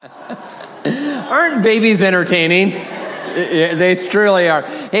Aren't babies entertaining? They truly are.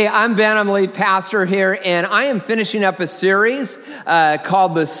 Hey, I'm Ben. I'm the lead pastor here, and I am finishing up a series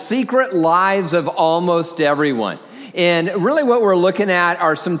called The Secret Lives of Almost Everyone. And really what we're looking at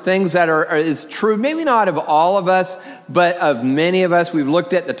are some things that is true, maybe not of all of us, but of many of us. We've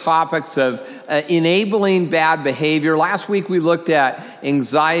looked at the topics of enabling bad behavior. Last week we looked at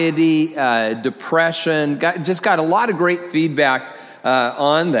anxiety, depression, got a lot of great feedback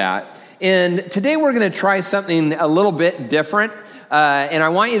on that. And today we're going to try something a little bit different. And I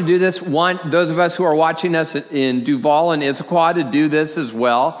want you to do this. Those of us who are watching us in Duval and Issaquah to do this as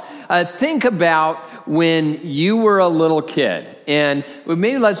well. Think about when you were a little kid. And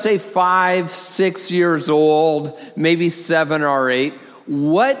maybe let's say 5, 6 years old, maybe 7 or 8.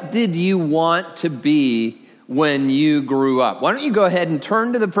 What did you want to be when you grew up? Why don't you go ahead and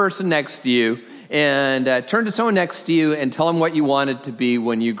turn to the person next to you and turn to someone next to you and tell them what you wanted to be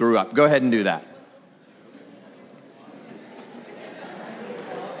when you grew up. Go ahead and do that.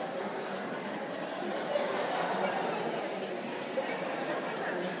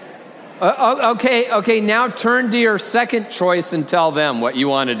 Okay, now turn to your second choice and tell them what you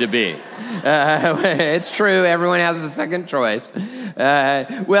wanted to be. It's true, everyone has a second choice.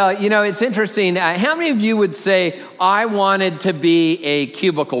 Well, you know, it's interesting. How many of you would say, I wanted to be a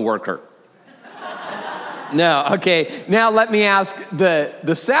cubicle worker? No, okay. Now let me ask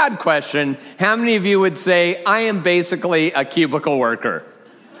the sad question. How many of you would say, I am basically a cubicle worker?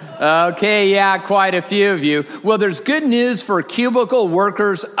 Okay, yeah, quite a few of you. Well, there's good news for cubicle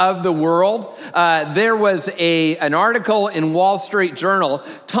workers of the world. There was an article in Wall Street Journal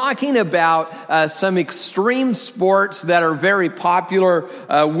talking about some extreme sports that are very popular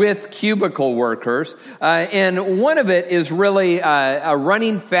with cubicle workers. And one of it is really a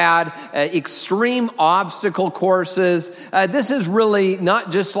running fad, extreme obstacle courses. This is really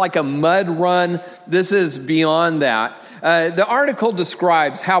not just like a mud run. This is beyond that. The article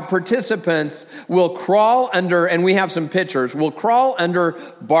describes how participants will crawl under, and we have some pictures, will crawl under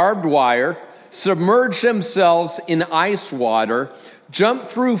barbed wire, submerge themselves in ice water, jump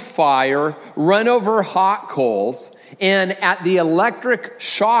through fire, run over hot coals, and at the electric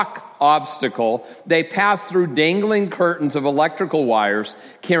shock obstacle, they pass through dangling curtains of electrical wires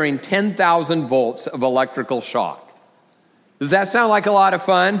carrying 10,000 volts of electrical shock. Does that sound like a lot of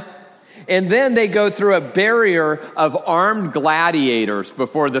fun? And then they go through a barrier of armed gladiators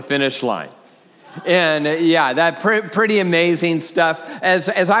before the finish line. And yeah, that pretty amazing stuff. As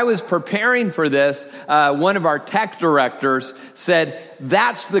I was preparing for this, one of our tech directors said,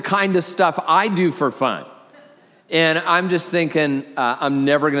 that's the kind of stuff I do for fun. And I'm just thinking, I'm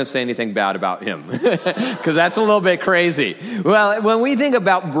never going to say anything bad about him because that's a little bit crazy. Well, when we think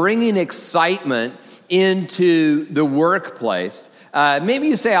about bringing excitement into the workplace, maybe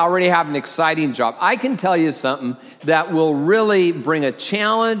you say, I already have an exciting job. I can tell you something that will really bring a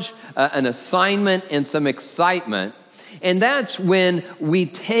challenge, an assignment, and some excitement. And that's when we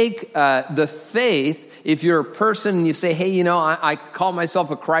take the faith. If you're a person and you say, hey, you know, I call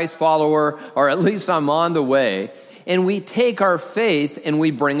myself a Christ follower, or at least I'm on the way, and we take our faith and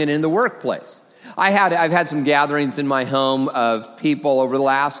we bring it in the workplace. I've had some gatherings in my home of people over the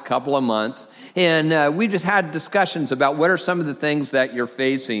last couple of months, and we just had discussions about what are some of the things that you're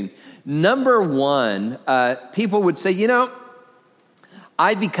facing. Number one, people would say, you know,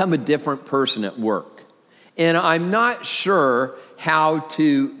 I become a different person at work, and I'm not sure how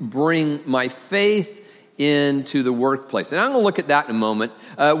to bring my faith into the workplace. And I'm going to look at that in a moment.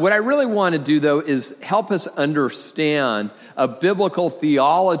 What I really want to do, though, is help us understand a biblical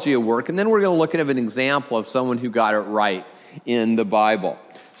theology of work, and then we're going to look at an example of someone who got it right in the Bible.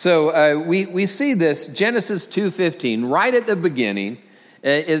 So we see this, Genesis 2:15, right at the beginning.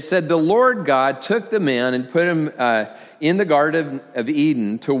 It said, the Lord God took the man and put him in the Garden of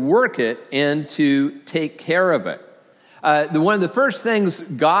Eden to work it and to take care of it. One of the first things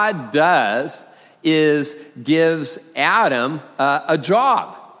God does is gives Adam a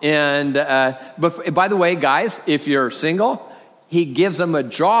job. And by the way, guys, if you're single, he gives him a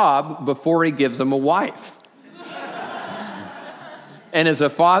job before he gives him a wife. And as a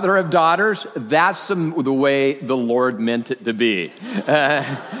father of daughters, that's the way the Lord meant it to be.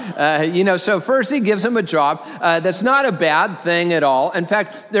 So first he gives him a job. That's not a bad thing at all. In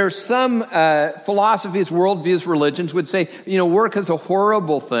fact, there's some philosophies, worldviews, religions would say, work is a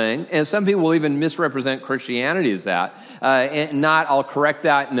horrible thing. And some people will even misrepresent Christianity as that. I'll correct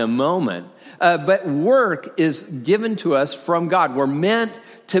that in a moment. But work is given to us from God. We're meant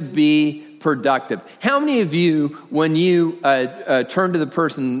to be productive. How many of you, when you turn to the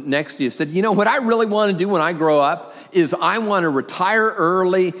person next to you, said, what I really want to do when I grow up is I want to retire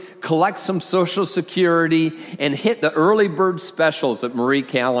early, collect some Social Security, and hit the early bird specials at Marie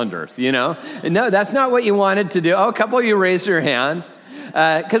Callender's, you know? No, that's not what you wanted to do. Oh, a couple of you raised your hands.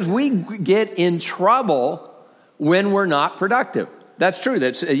 Because we get in trouble when we're not productive. That's true.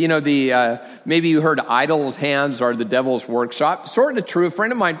 That's, maybe you heard idle hands are the devil's workshop. Sort of true. A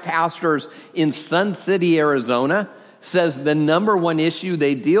friend of mine pastors in Sun City, Arizona, says the number one issue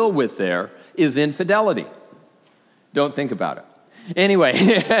they deal with there is infidelity. Don't think about it. Anyway,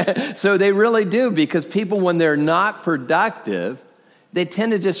 so they really do, because people, when they're not productive, they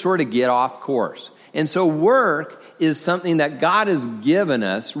tend to just sort of get off course. And so work is something that God has given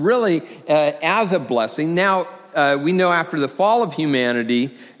us really as a blessing. Now, we know after the fall of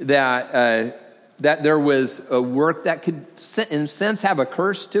humanity that there was a work that could, in a sense, have a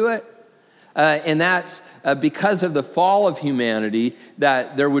curse to it. And that's because of the fall of humanity,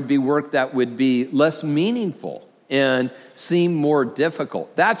 that there would be work that would be less meaningful and seem more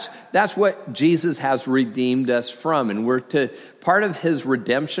difficult. That's what Jesus has redeemed us from. And we're to part of his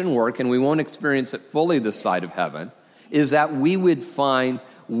redemption work, and we won't experience it fully this side of heaven, is that we would find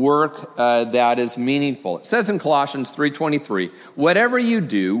work that is meaningful. It says in Colossians 3:23, whatever you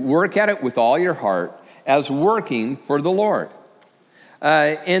do, work at it with all your heart as working for the Lord.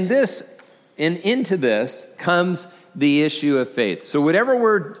 And into this comes the issue of faith. So whatever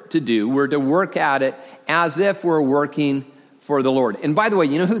we're to do, we're to work at it as if we're working for the Lord. And by the way,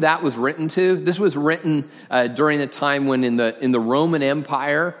 you know who that was written to? This was written during the time when in the Roman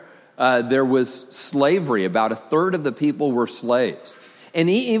Empire, there was slavery. About a third of the people were slaves. And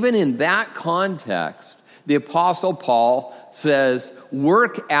even in that context, the Apostle Paul says,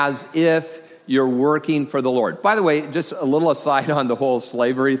 work as if you're working for the Lord. By the way, just a little aside on the whole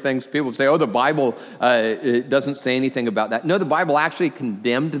slavery things. People say, oh, the Bible it doesn't say anything about that. No, the Bible actually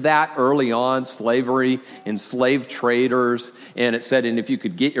condemned that early on, slavery and slave traders. And it said, and if you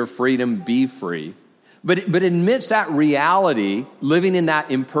could get your freedom, be free. But it admits that reality, living in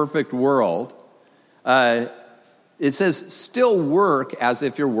that imperfect world, it says, still work as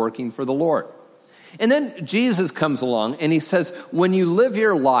if you're working for the Lord. And then Jesus comes along and he says, when you live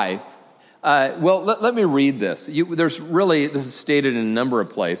your life, let me read this. This is stated in a number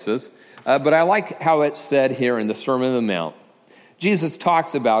of places, but I like how it's said here in the Sermon on the Mount. Jesus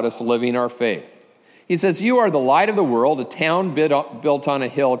talks about us living our faith. He says, you are the light of the world. A town built on a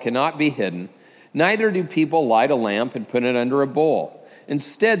hill cannot be hidden. Neither do people light a lamp and put it under a bowl.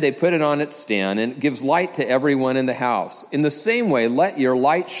 Instead, they put it on its stand, and it gives light to everyone in the house. In the same way, let your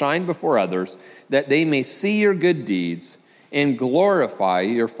light shine before others, that they may see your good deeds and glorify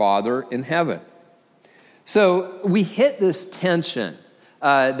your Father in heaven. So we hit this tension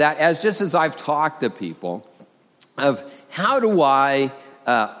that just as I've talked to people, of how do I,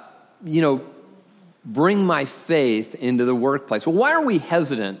 bring my faith into the workplace? Well, why are we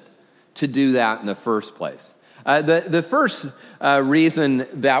hesitant to do that in the first place? The first reason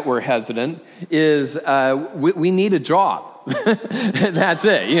that we're hesitant is we need a job. That's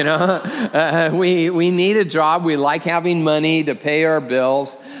it, we need a job. We like having money to pay our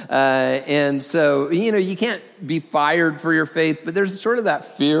bills. And so, you can't be fired for your faith, but there's sort of that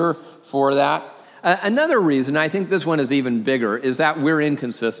fear for that. Another reason, I think this one is even bigger, is that we're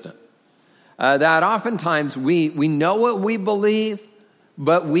inconsistent. That oftentimes we know what we believe,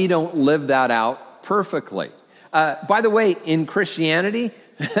 but we don't live that out perfectly. By the way, in Christianity,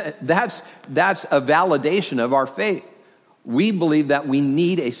 that's a validation of our faith. We believe that we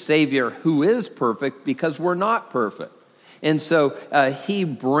need a Savior who is perfect because we're not perfect. And so he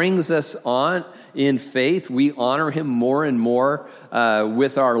brings us on in faith. We honor him more and more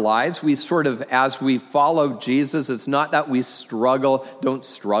with our lives. We sort of, as we follow Jesus, it's not that we don't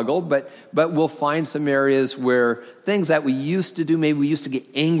struggle, but we'll find some areas where things that we used to do, maybe we used to get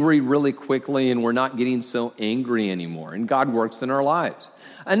angry really quickly and we're not getting so angry anymore. And God works in our lives.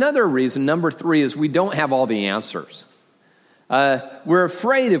 Another reason, number 3, is we don't have all the answers. We're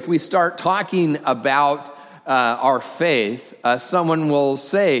afraid if we start talking about our faith, someone will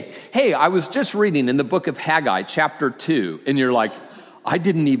say, hey, I was just reading in the book of Haggai, chapter 2. And you're like, I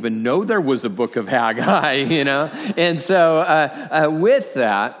didn't even know there was a book of Haggai, And so with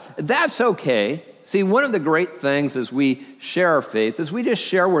that, that's okay. See, one of the great things as we share our faith is we just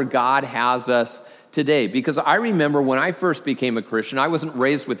share where God has us today. Because I remember when I first became a Christian, I wasn't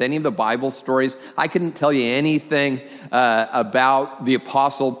raised with any of the Bible stories. I couldn't tell you anything about the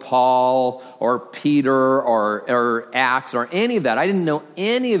Apostle Paul or Peter or Acts or any of that. I didn't know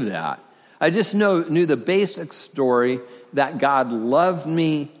any of that. I just knew the basic story that God loved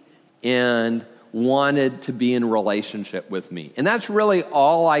me and wanted to be in relationship with me. And that's really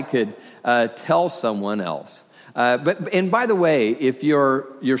all I could tell someone else. And by the way, if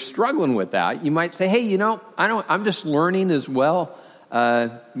you're struggling with that, you might say, hey, I'm just learning as well.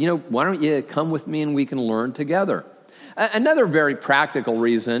 Why don't you come with me and we can learn together? Another very practical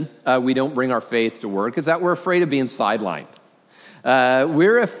reason we don't bring our faith to work is that we're afraid of being sidelined.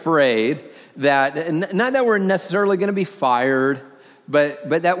 We're afraid that, not that we're necessarily going to be fired, but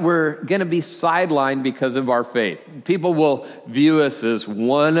that we're going to be sidelined because of our faith. People will view us as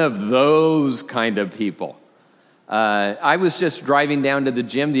one of those kind of people. I was just driving down to the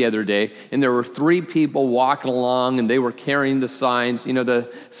gym the other day, and there were 3 people walking along, and they were carrying the signs, the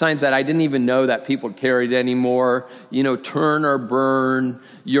signs that I didn't even know that people carried anymore, turn or burn,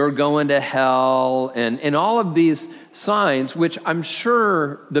 you're going to hell, and all of these signs, which I'm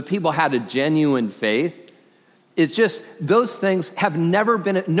sure the people had a genuine faith. It's just, those things have never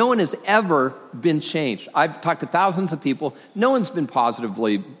been, no one has ever been changed. I've talked to thousands of people, no one's been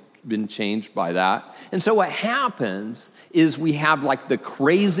positively been changed by that. And so what happens is we have like the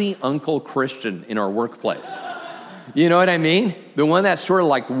crazy Uncle Christian in our workplace. You know what I mean? The one that's sort of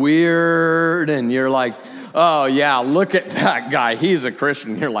like weird, and you're like, oh yeah, look at that guy. He's a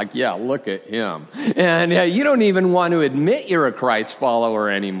Christian. You're like, yeah, look at him. And you don't even want to admit you're a Christ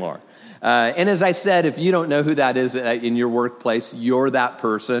follower anymore. And as I said, if you don't know who that is in your workplace, you're that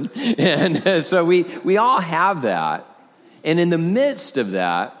person. And so we all have that. And in the midst of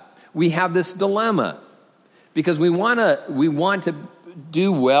that, we have this dilemma, because we want to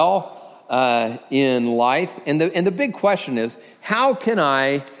do well in life, and the big question is, how can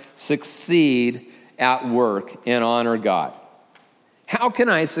I succeed at work and honor God? How can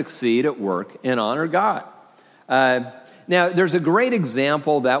I succeed at work and honor God? Now, there's a great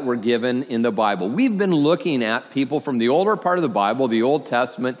example that we're given in the Bible. We've been looking at people from the older part of the Bible, the Old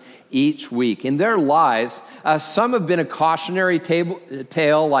Testament, each week. In their lives, some have been a cautionary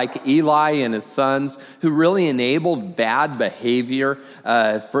tale, like Eli and his sons, who really enabled bad behavior.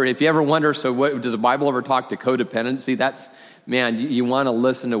 If you ever wonder, does the Bible ever talk to codependency? You want to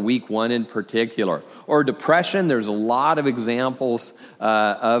listen to week 1 in particular. Or depression, there's a lot of examples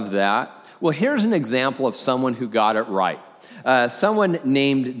of that. Well, here's an example of someone who got it right. Someone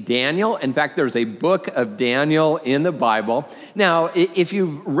named Daniel. In fact, there's a book of Daniel in the Bible. Now, if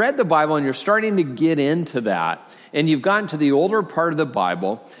you've read the Bible and you're starting to get into that, and you've gotten to the older part of the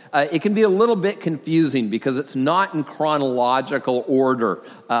Bible, it can be a little bit confusing because it's not in chronological order,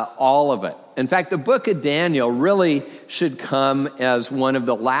 all of it. In fact, the book of Daniel really should come as one of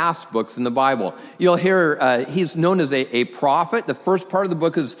the last books in the Bible. You'll hear he's known as a prophet. The first part of the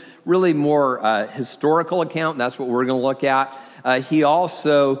book is really more historical account, and that's what we're going to look at. He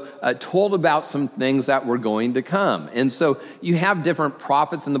also told about some things that were going to come. And so you have different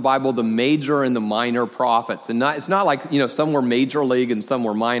prophets in the Bible, the major and the minor prophets. And it's not like, some were major league and some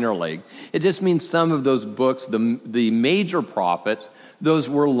were minor league. It just means some of those books, the major prophets, those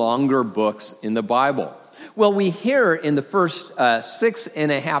were longer books in the Bible. Well, we hear in the first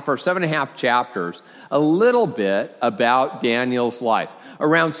 6.5 or 7.5 chapters a little bit about Daniel's life.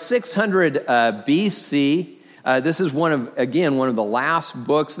 Around 600 BC, this is one of the last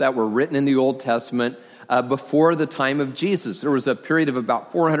books that were written in the Old Testament before the time of Jesus. There was a period of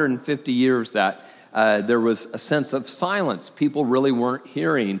about 450 years that there was a sense of silence. People really weren't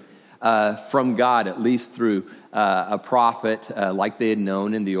hearing from God, at least through a prophet like they had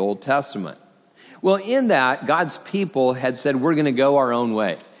known in the Old Testament. Well, in that, God's people had said, we're going to go our own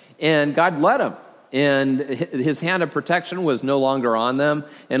way. And God let them. And his hand of protection was no longer on them.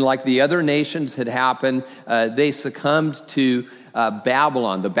 And like the other nations had happened, they succumbed to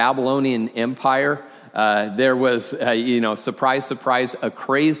Babylon, the Babylonian Empire. There was, surprise, surprise, a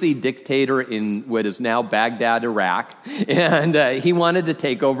crazy dictator in what is now Baghdad, Iraq. And he wanted to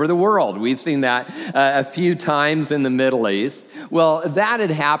take over the world. We've seen that a few times in the Middle East. Well, that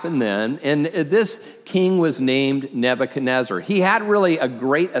had happened then, and this king was named Nebuchadnezzar. He had really a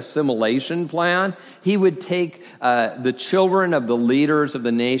great assimilation plan. He would take the children of the leaders of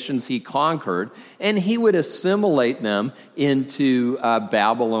the nations he conquered, and he would assimilate them into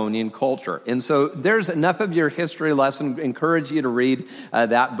Babylonian culture. And so there's enough of your history lesson. I encourage you to read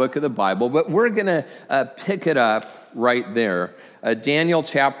that book of the Bible, but we're going to pick it up right there. Daniel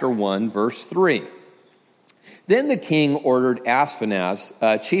chapter 1, verse 3. Then the king ordered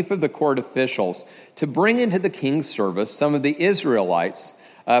Ashpenaz, chief of the court officials, to bring into the king's service some of the Israelites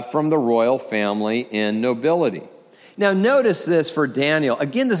from the royal family and nobility. Now notice this for Daniel.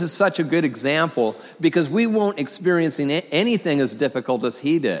 Again, this is such a good example because we won't experience anything as difficult as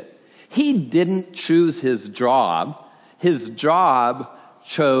he did. He didn't choose his job. His job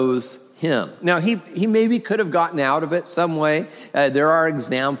chose him. Now, he maybe could have gotten out of it some way. There are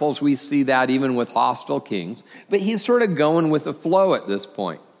examples. We see that even with hostile kings. But he's sort of going with the flow at this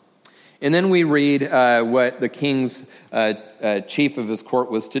point. And then we read what the king's chief of his court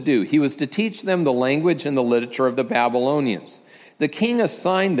was to do. He was to teach them the language and the literature of the Babylonians. The king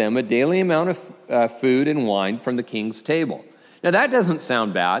assigned them a daily amount of food and wine from the king's table. Now, that doesn't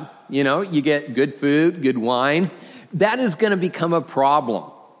sound bad. You know, you get good food, good wine. That is going to become a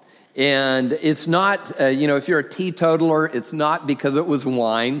problem. And it's not, if you're a teetotaler, it's not because it was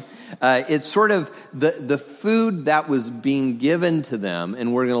wine. It's sort of the food that was being given to them,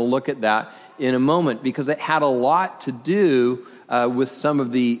 and we're going to look at that in a moment, because it had a lot to do with some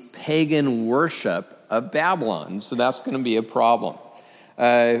of the pagan worship of Babylon. So that's going to be a problem.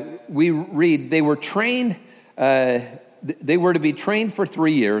 We read, they were trained, they were to be trained for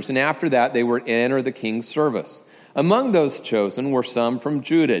 3 years, and after that they were to enter the king's service. Among those chosen were some from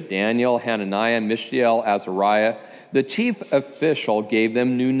Judah: Daniel, Hananiah, Mishael, Azariah. The chief official gave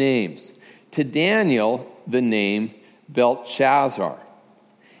them new names. To Daniel, the name Belteshazzar.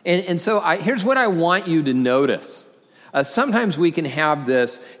 And so here's what I want you to notice. Sometimes we can have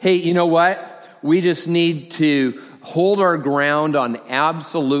this, hey, you know what? We just need to hold our ground on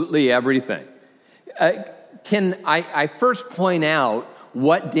absolutely everything. Can I first point out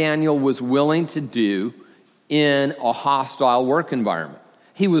what Daniel was willing to do in a hostile work environment?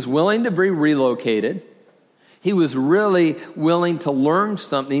 He was willing to be relocated. He was really willing to learn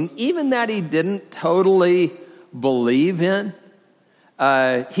something, even that he didn't totally believe in.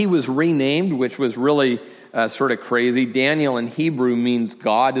 He was renamed, which was really sort of crazy. Daniel in Hebrew means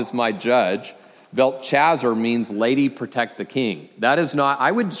God is my judge. Belteshazzar means lady protect the king. That is not, I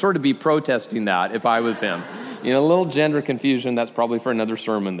would sort of be protesting that if I was him. You know, a little gender confusion, that's probably for another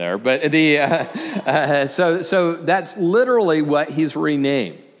sermon there. But so that's literally what he's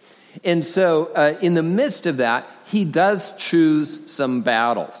renamed. And so in the midst of that, he does choose some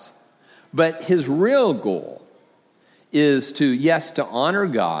battles. But his real goal is to honor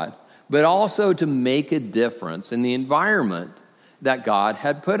God, but also to make a difference in the environment that God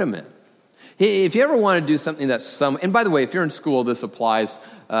had put him in. If you ever want to do something that's and by the way, if you're in school, this applies,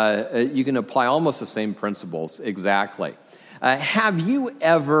 you can apply almost the same principles exactly. Have you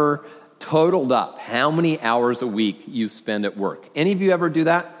ever totaled up how many hours a week you spend at work? Any of you ever do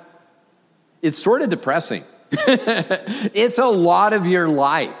that? It's sort of depressing. It's a lot of your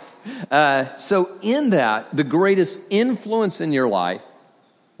life. So in that, the greatest influence in your life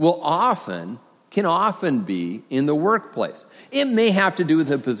can often be in the workplace. It may have to do with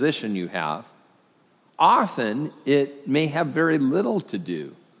the position you have. Often, it may have very little to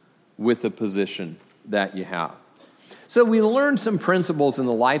do with the position that you have. So we learned some principles in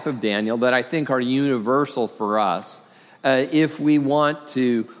the life of Daniel that I think are universal for us if we want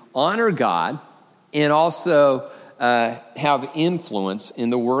to honor God and also have influence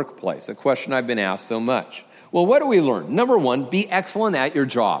in the workplace, a question I've been asked so much. Well, what do we learn? Number one, be excellent at your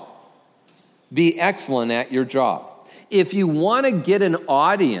job. Be excellent at your job. If you want to get an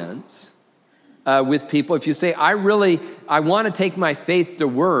audience with people, if you say, I want to take my faith to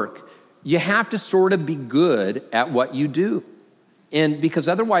work, you have to sort of be good at what you do. And because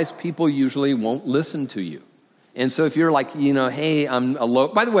otherwise people usually won't listen to you. And so if you're like, hey, I'm a low,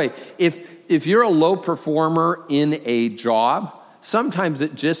 by the way, if you're a low performer in a job, sometimes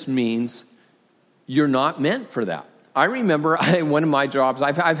it just means you're not meant for that. I remember one of my jobs,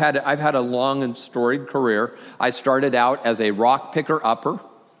 I've had a long and storied career. I started out as a rock picker-upper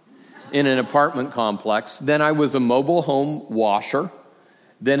in an apartment complex. Then I was a mobile home washer,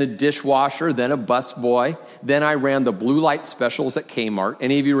 then a dishwasher, then a busboy. Then I ran the blue light specials at Kmart.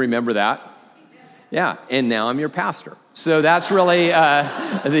 Any of you remember that? Yeah, and now I'm your pastor. So that's really,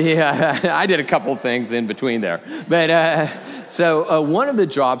 I did a couple things in between there. But so one of the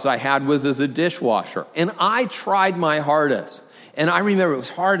jobs I had was as a dishwasher. And I tried my hardest. And I remember it was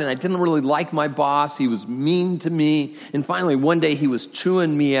hard, and I didn't really like my boss. He was mean to me. And finally, one day, he was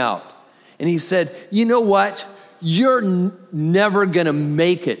chewing me out. And he said, you know what? You're never going to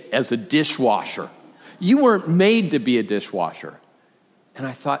make it as a dishwasher. You weren't made to be a dishwasher. And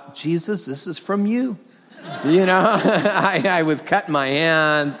I thought, Jesus, this is from you. I was cutting my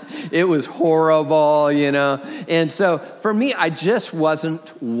hands. It was horrible, And so for me, I just wasn't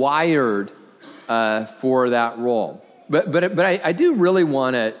wired for that role. But I do really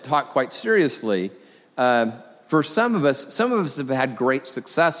want to talk quite seriously. For some of us have had great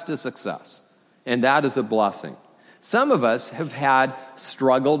success to success, and that is a blessing. Some of us have had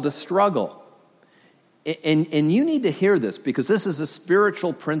struggle to struggle. And you need to hear this, because this is a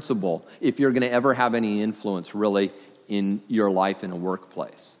spiritual principle if you're going to ever have any influence really in your life in a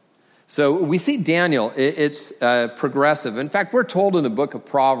workplace. So we see Daniel, it's progressive. In fact, we're told in the book of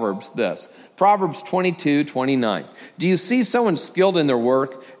Proverbs this, Proverbs 22:29. Do you see someone skilled in their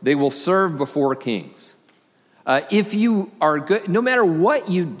work? They will serve before kings. If you are good, no matter what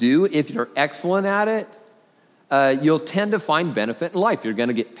you do, if you're excellent at it, you'll tend to find benefit in life. You're going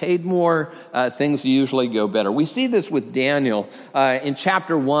to get paid more. Things usually go better. We see this with Daniel. In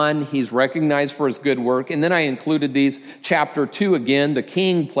chapter 1, he's recognized for his good work. And then I included these. Chapter 2, again, the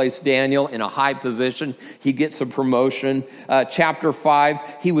king placed Daniel in a high position. He gets a promotion. Chapter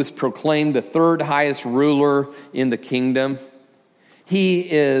 5, he was proclaimed the third highest ruler in the kingdom. He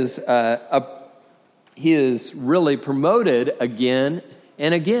is really promoted again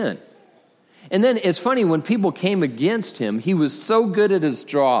and again. And then it's funny, when people came against him, he was so good at his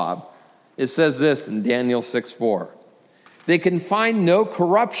job. It says this in Daniel 6:4. They can find no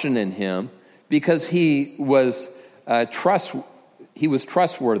corruption in him because he was trustworthy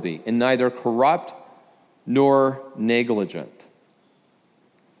and neither corrupt nor negligent.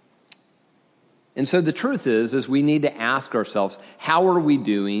 And so the truth is we need to ask ourselves, how are we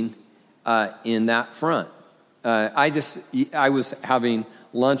doing in that front? I was having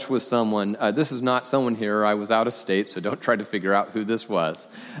lunch with someone. This is not someone here. I was out of state, so don't try to figure out who this was.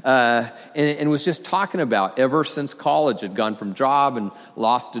 And was just talking about ever since college, had gone from job and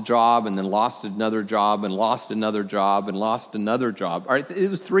lost a job and then lost another job and lost another job and lost another job. It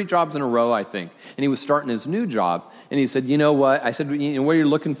was 3 jobs in a row, I think. And he was starting his new job. And he said, you know what? I said, what are you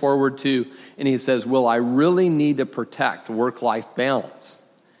looking forward to? And he says, well, I really need to protect work-life balance.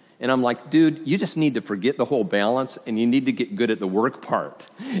 And I'm like, dude, you just need to forget the whole balance and you need to get good at the work part.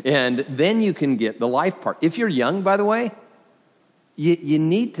 And then you can get the life part. If you're young, by the way, you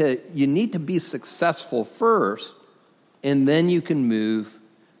need to be successful first, and then you can move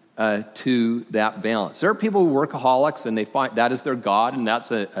to that balance. There are people who are workaholics and they find that is their God, and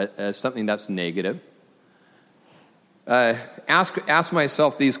that's something that's negative. Ask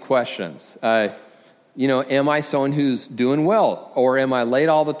myself these questions. Am I someone who's doing well? Or am I late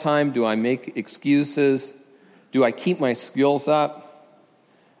all the time? Do I make excuses? Do I keep my skills up?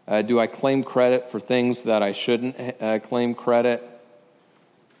 Do I claim credit for things that I shouldn't claim credit?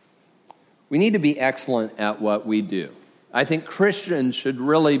 We need to be excellent at what we do. I think Christians should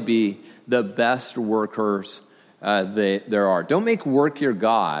really be the best workers there are. Don't make work your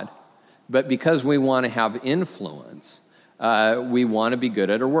God, but because we want to have influence, we want to be good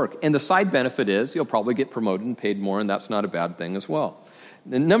at our work. And the side benefit is you'll probably get promoted and paid more, and that's not a bad thing as well.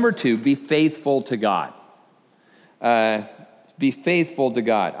 And number 2, be faithful to God. Be faithful to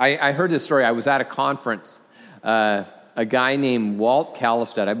God. I heard this story. I was at a conference. A guy named Walt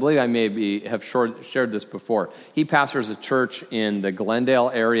Kallestad, I believe I have shared this before. He pastors a church in the Glendale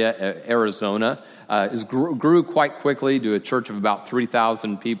area, Arizona. Grew quite quickly to a church of about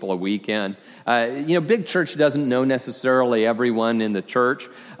 3,000 people a weekend. Big church doesn't know necessarily everyone in the church.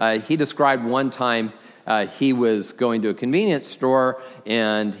 He described one time he was going to a convenience store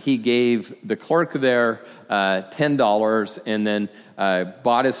and he gave the clerk there $10 and then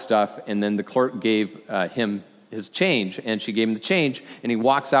bought his stuff, and then the clerk gave him his change, and she gave him the change, and he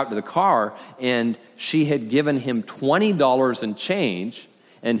walks out to the car, and she had given him $20 in change,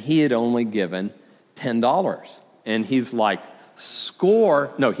 and he had only given $10. And he's like,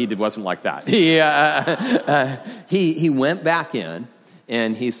 score. No, wasn't like that. He went back in,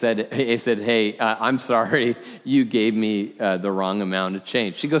 and he said, hey, I'm sorry, you gave me the wrong amount of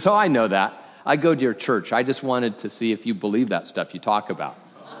change. She goes, oh, I know that. I go to your church. I just wanted to see if you believe that stuff you talk about.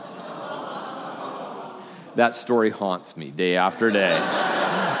 That story haunts me day after day.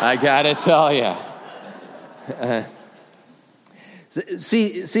 I gotta tell you.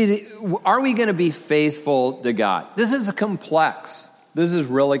 Are we going to be faithful to God? This is complex. This is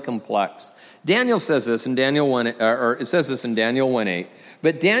really complex. Daniel says this in Daniel 1, or it says this in Daniel 1:8.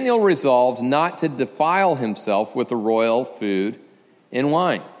 But Daniel resolved not to defile himself with the royal food and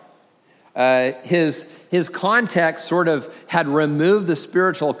wine. His context sort of had removed the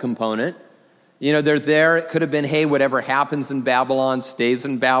spiritual component. They're there. It could have been, hey, whatever happens in Babylon stays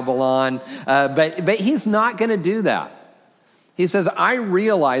in Babylon. But he's not going to do that. He says, I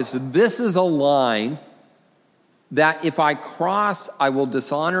realize that this is a line that if I cross, I will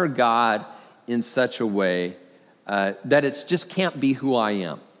dishonor God in such a way that it just can't be who I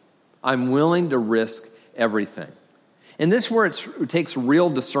am. I'm willing to risk everything. And this is where it takes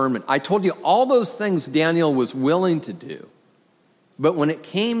real discernment. I told you all those things Daniel was willing to do. But when it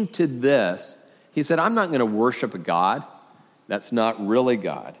came to this, he said, I'm not going to worship a God that's not really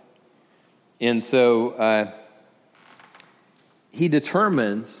God. And so he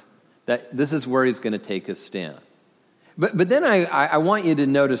determines that this is where he's going to take his stand. But then I want you to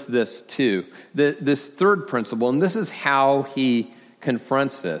notice this too. This third principle, and this is how he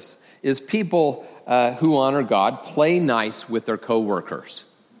confronts this, is people who honor God play nice with their coworkers.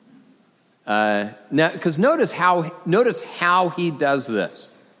 Now, because notice how he does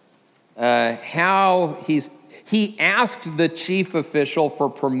this. He asked the chief official for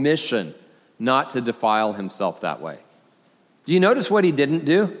permission not to defile himself that way. Do you notice what he didn't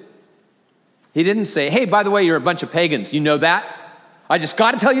do? He didn't say, hey, by the way, you're a bunch of pagans. You know that? I just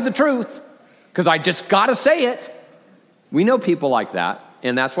got to tell you the truth because I just got to say it. We know people like that,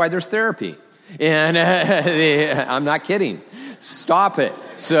 and that's why there's therapy. And I'm not kidding. Stop it.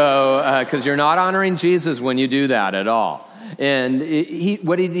 So, because you're not honoring Jesus when you do that at all. And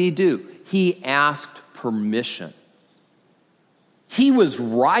what did he do? He asked permission. He was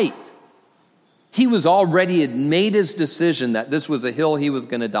right. He was already had made his decision that this was a hill he was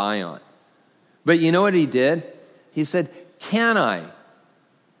going to die on. But you know what he did? He said, can I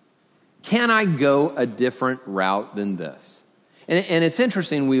go a different route than this? And it's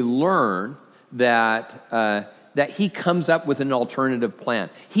interesting, we learn that he comes up with an alternative plan.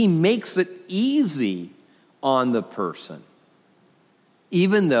 He makes it easy on the person,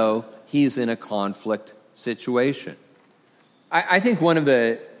 even though he's in a conflict situation. I think one of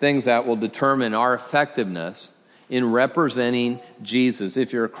the things that will determine our effectiveness in representing Jesus,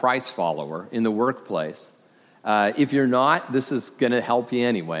 if you're a Christ follower in the workplace, if you're not, this is going to help you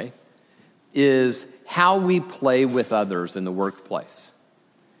anyway, is how we play with others in the workplace.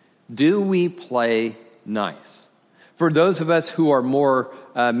 Do we play nice? For those of us who are more,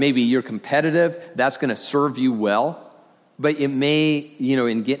 maybe you're competitive, that's going to serve you well, but it may,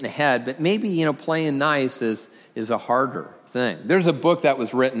 in getting ahead, but maybe, playing nice is a harder thing. There's a book that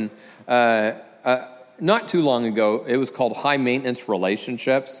was written not too long ago. It was called High Maintenance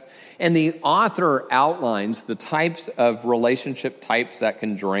Relationships. And the author outlines the types of relationship types that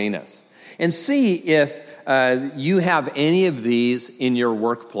can drain us. And see if you have any of these in your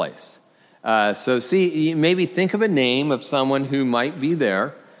workplace. So maybe think of a name of someone who might be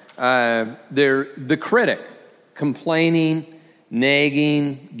there. They're the critic, complaining,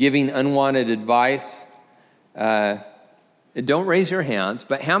 nagging, giving unwanted advice. Don't raise your hands,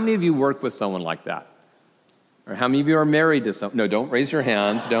 but how many of you work with someone like that? Or how many of you are married to someone? No, don't raise your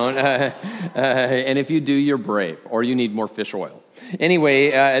hands. Don't. And if you do, you're brave, or you need more fish oil.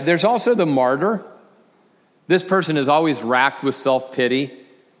 Anyway, there's also the martyr. This person is always racked with self-pity.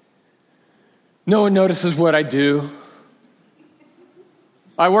 No one notices what I do.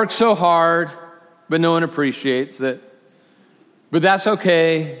 I work so hard, but no one appreciates it. But that's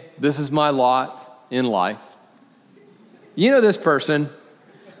okay. This is my lot in life. You know this person.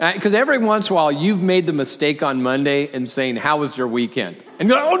 Because every once in a while, you've made the mistake on Monday and saying, how was your weekend? And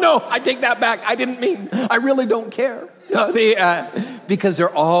you're like, oh no, I take that back. I didn't mean, I really don't care. Because they're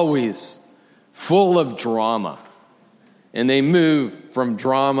always full of drama. And they move from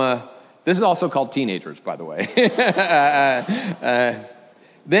drama. This is also called teenagers, by the way.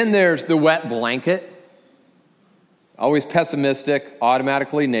 Then there's the wet blanket. Always pessimistic,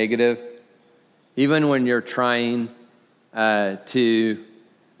 automatically negative. Even when you're trying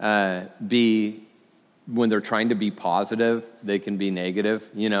when they're trying to be positive, they can be negative.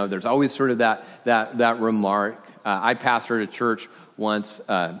 There's always sort of that remark. I pastored a church once,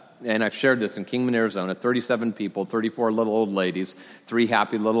 and I've shared this in Kingman, Arizona, 37 people, 34 little old ladies, 3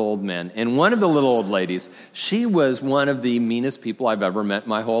 happy little old men. And one of the little old ladies, she was one of the meanest people I've ever met in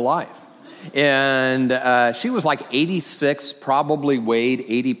my whole life. And she was like 86, probably weighed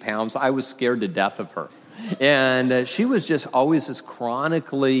 80 pounds. I was scared to death of her. And she was just always this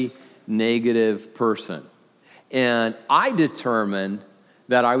chronically negative person. And I determined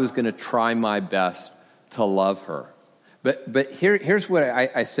that I was going to try my best to love her. But here's what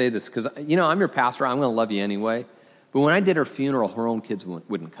I say this, because, I'm your pastor. I'm going to love you anyway. But when I did her funeral, her own kids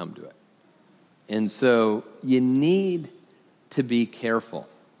wouldn't come to it. And so you need to be careful.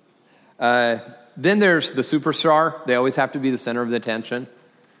 Then there's the superstar. They always have to be the center of the attention.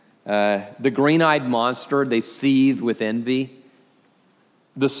 The green-eyed monster, they seethe with envy.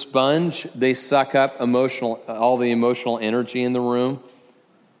 The sponge, they suck up all the emotional energy in the room.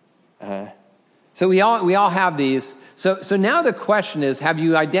 So we all have these. So now the question is, have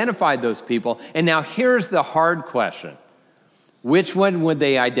you identified those people? And now here's the hard question. Which one would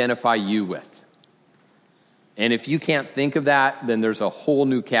they identify you with? And if you can't think of that, then there's a whole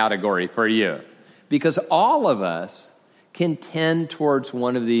new category for you. Because all of us can tend towards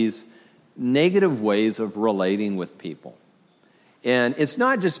one of these negative ways of relating with people. And it's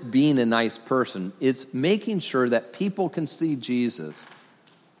not just being a nice person, it's making sure that people can see Jesus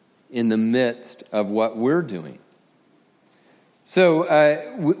in the midst of what we're doing.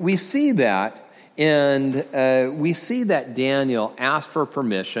 So we see that, and we see that Daniel asked for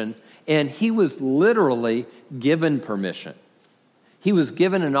permission, and he was literally given permission. He was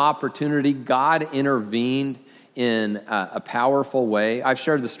given an opportunity. God intervened in a powerful way. I've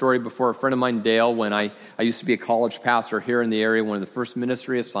shared the story before. A friend of mine, Dale, when I used to be a college pastor here in the area, one of the first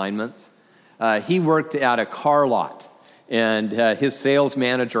ministry assignments, he worked at a car lot, and his sales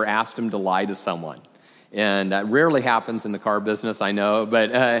manager asked him to lie to someone. And that rarely happens in the car business, I know,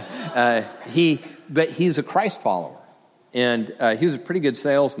 but he's a Christ follower. And he was a pretty good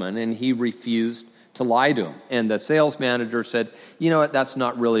salesman, and he refused to lie to him. And the sales manager said, you know what, that's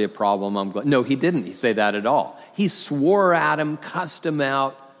not really a problem. I'm glad. No, he didn't say that at all. He swore at him, cussed him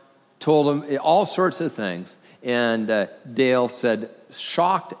out, told him all sorts of things. And Dale said,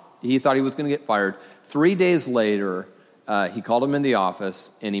 shocked, he thought he was going to get fired. 3 days later, he called him in the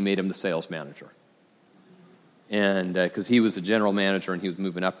office, and he made him the sales manager. And because he was a general manager and he was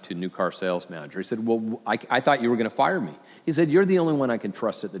moving up to new car sales manager. He said, well, I thought you were going to fire me. He said, you're the only one I can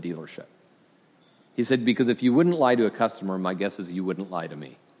trust at the dealership. He said, because if you wouldn't lie to a customer, my guess is you wouldn't lie to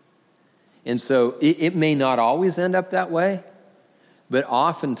me. And so it may not always end up that way, but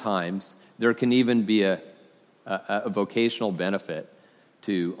oftentimes there can even be a vocational benefit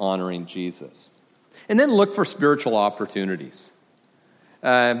to honoring Jesus. And then look for spiritual opportunities.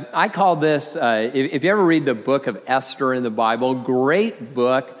 I call this, if you ever read the book of Esther in the Bible, great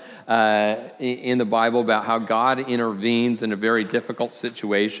book in the Bible about how God intervenes in a very difficult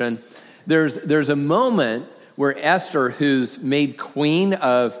situation. There's a moment where Esther, who's made queen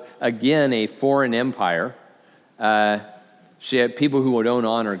of, again, a foreign empire, she had people who don't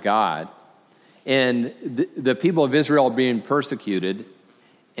honor God, and the people of Israel are being persecuted,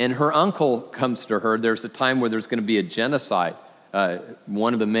 and her uncle comes to her. There's a time where there's going to be a genocide,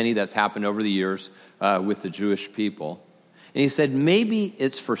 one of the many that's happened over the years with the Jewish people. And he said, maybe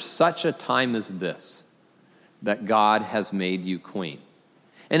it's for such a time as this that God has made you queen.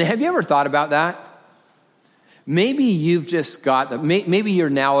 And have you ever thought about that? Maybe you've just maybe you're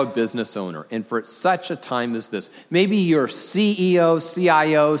now a business owner, and for such a time as this, maybe you're CEO,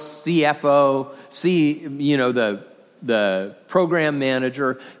 CIO, CFO, the program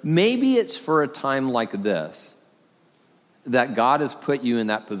manager. Maybe it's for a time like this that God has put you in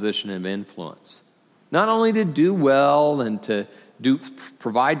that position of influence. Not only to do well and to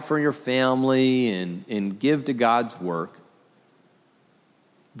provide for your family and give to God's work,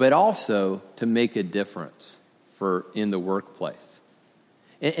 but also to make a difference in the workplace.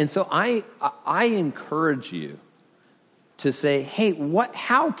 And so I encourage you to say, hey,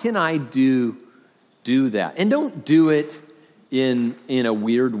 how can I do that? And don't do it in a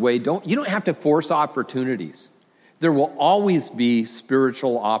weird way. You don't have to force opportunities. There will always be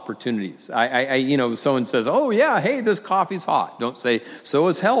spiritual opportunities. Someone says, oh yeah, hey, this coffee's hot. Don't say, so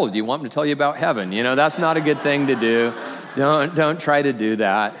is hell. Do you want me to tell you about heaven? That's not a good thing to do. Don't try to do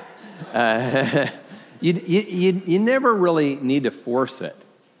that. You never really need to force it.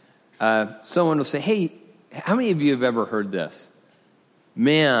 Someone will say, hey, how many of you have ever heard this?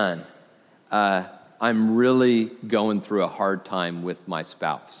 Man, I'm really going through a hard time with my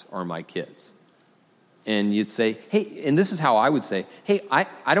spouse or my kids. And you'd say, hey, and this is how I would say, hey,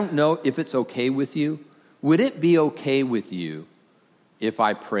 I don't know if it's okay with you. Would it be okay with you if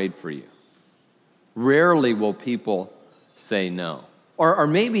I prayed for you? Rarely will people say no. Or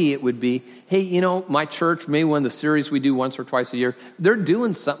maybe it would be, hey, my church, maybe one of the series we do once or twice a year, they're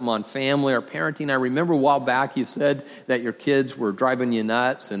doing something on family or parenting. I remember a while back you said that your kids were driving you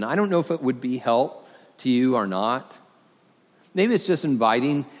nuts, and I don't know if it would be help to you or not. Maybe it's just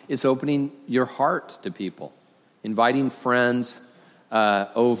it's opening your heart to people, inviting friends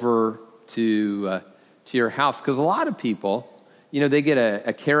over to your house. Because a lot of people, they get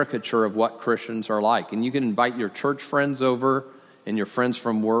a caricature of what Christians are like. And you can invite your church friends over, and your friends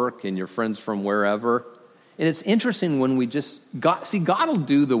from work, and your friends from wherever. And it's interesting when God will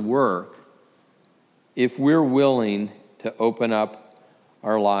do the work if we're willing to open up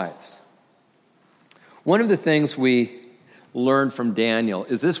our lives. One of the things we learned from Daniel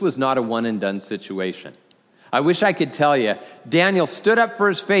is this was not a one-and-done situation. I wish I could tell you, Daniel stood up for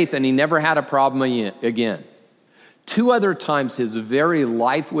his faith and he never had a problem again. 2 other times his very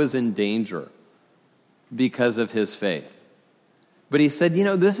life was in danger because of his faith. But he said,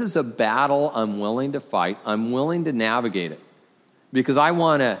 this is a battle I'm willing to fight. I'm willing to navigate it because I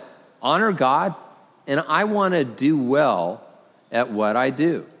want to honor God and I want to do well at what I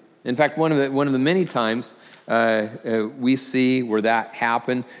do. In fact, one of the many times we see where that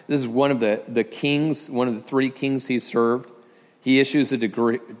happened. This is one of the kings, one of the 3 kings he served. He issues a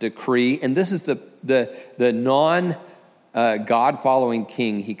decree, and this is the God-following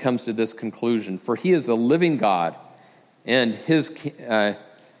king, he comes to this conclusion: for he is a living God, and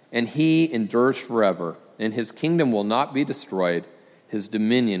he endures forever, and his kingdom will not be destroyed, his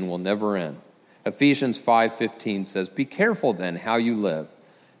dominion will never end. Ephesians 5:15 says, be careful then how you live,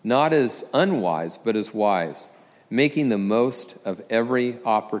 not as unwise, but as wise, making the most of every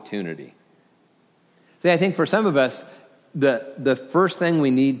opportunity. See, I think for some of us, the first thing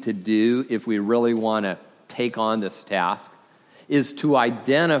we need to do if we really want to take on this task is to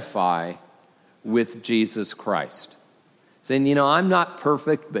identify with Jesus Christ. Saying, I'm not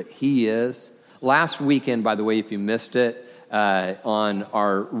perfect, but he is. Last weekend, by the way, if you missed it, on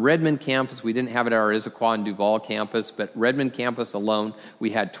our Redmond campus, we didn't have it at our Issaquah and Duval campus, but Redmond campus alone,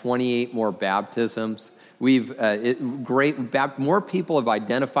 we had 28 more baptisms. More people have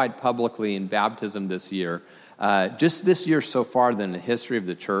identified publicly in baptism this year, just this year so far than the history of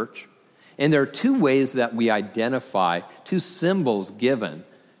the church. And there are two ways that we identify, two symbols given,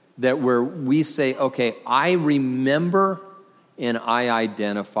 that where we say, okay, I remember and I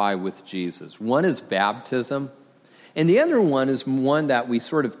identify with Jesus. One is baptism, and the other one is one that we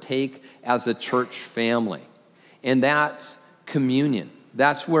sort of take as a church family, and that's communion.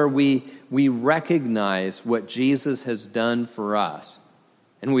 That's where we recognize what Jesus has done for us.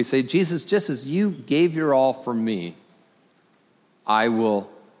 And we say, Jesus, just as you gave your all for me, I will,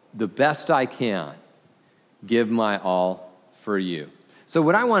 the best I can, give my all for you. So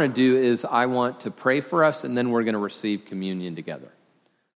what I want to do is I want to pray for us, and then we're going to receive communion together.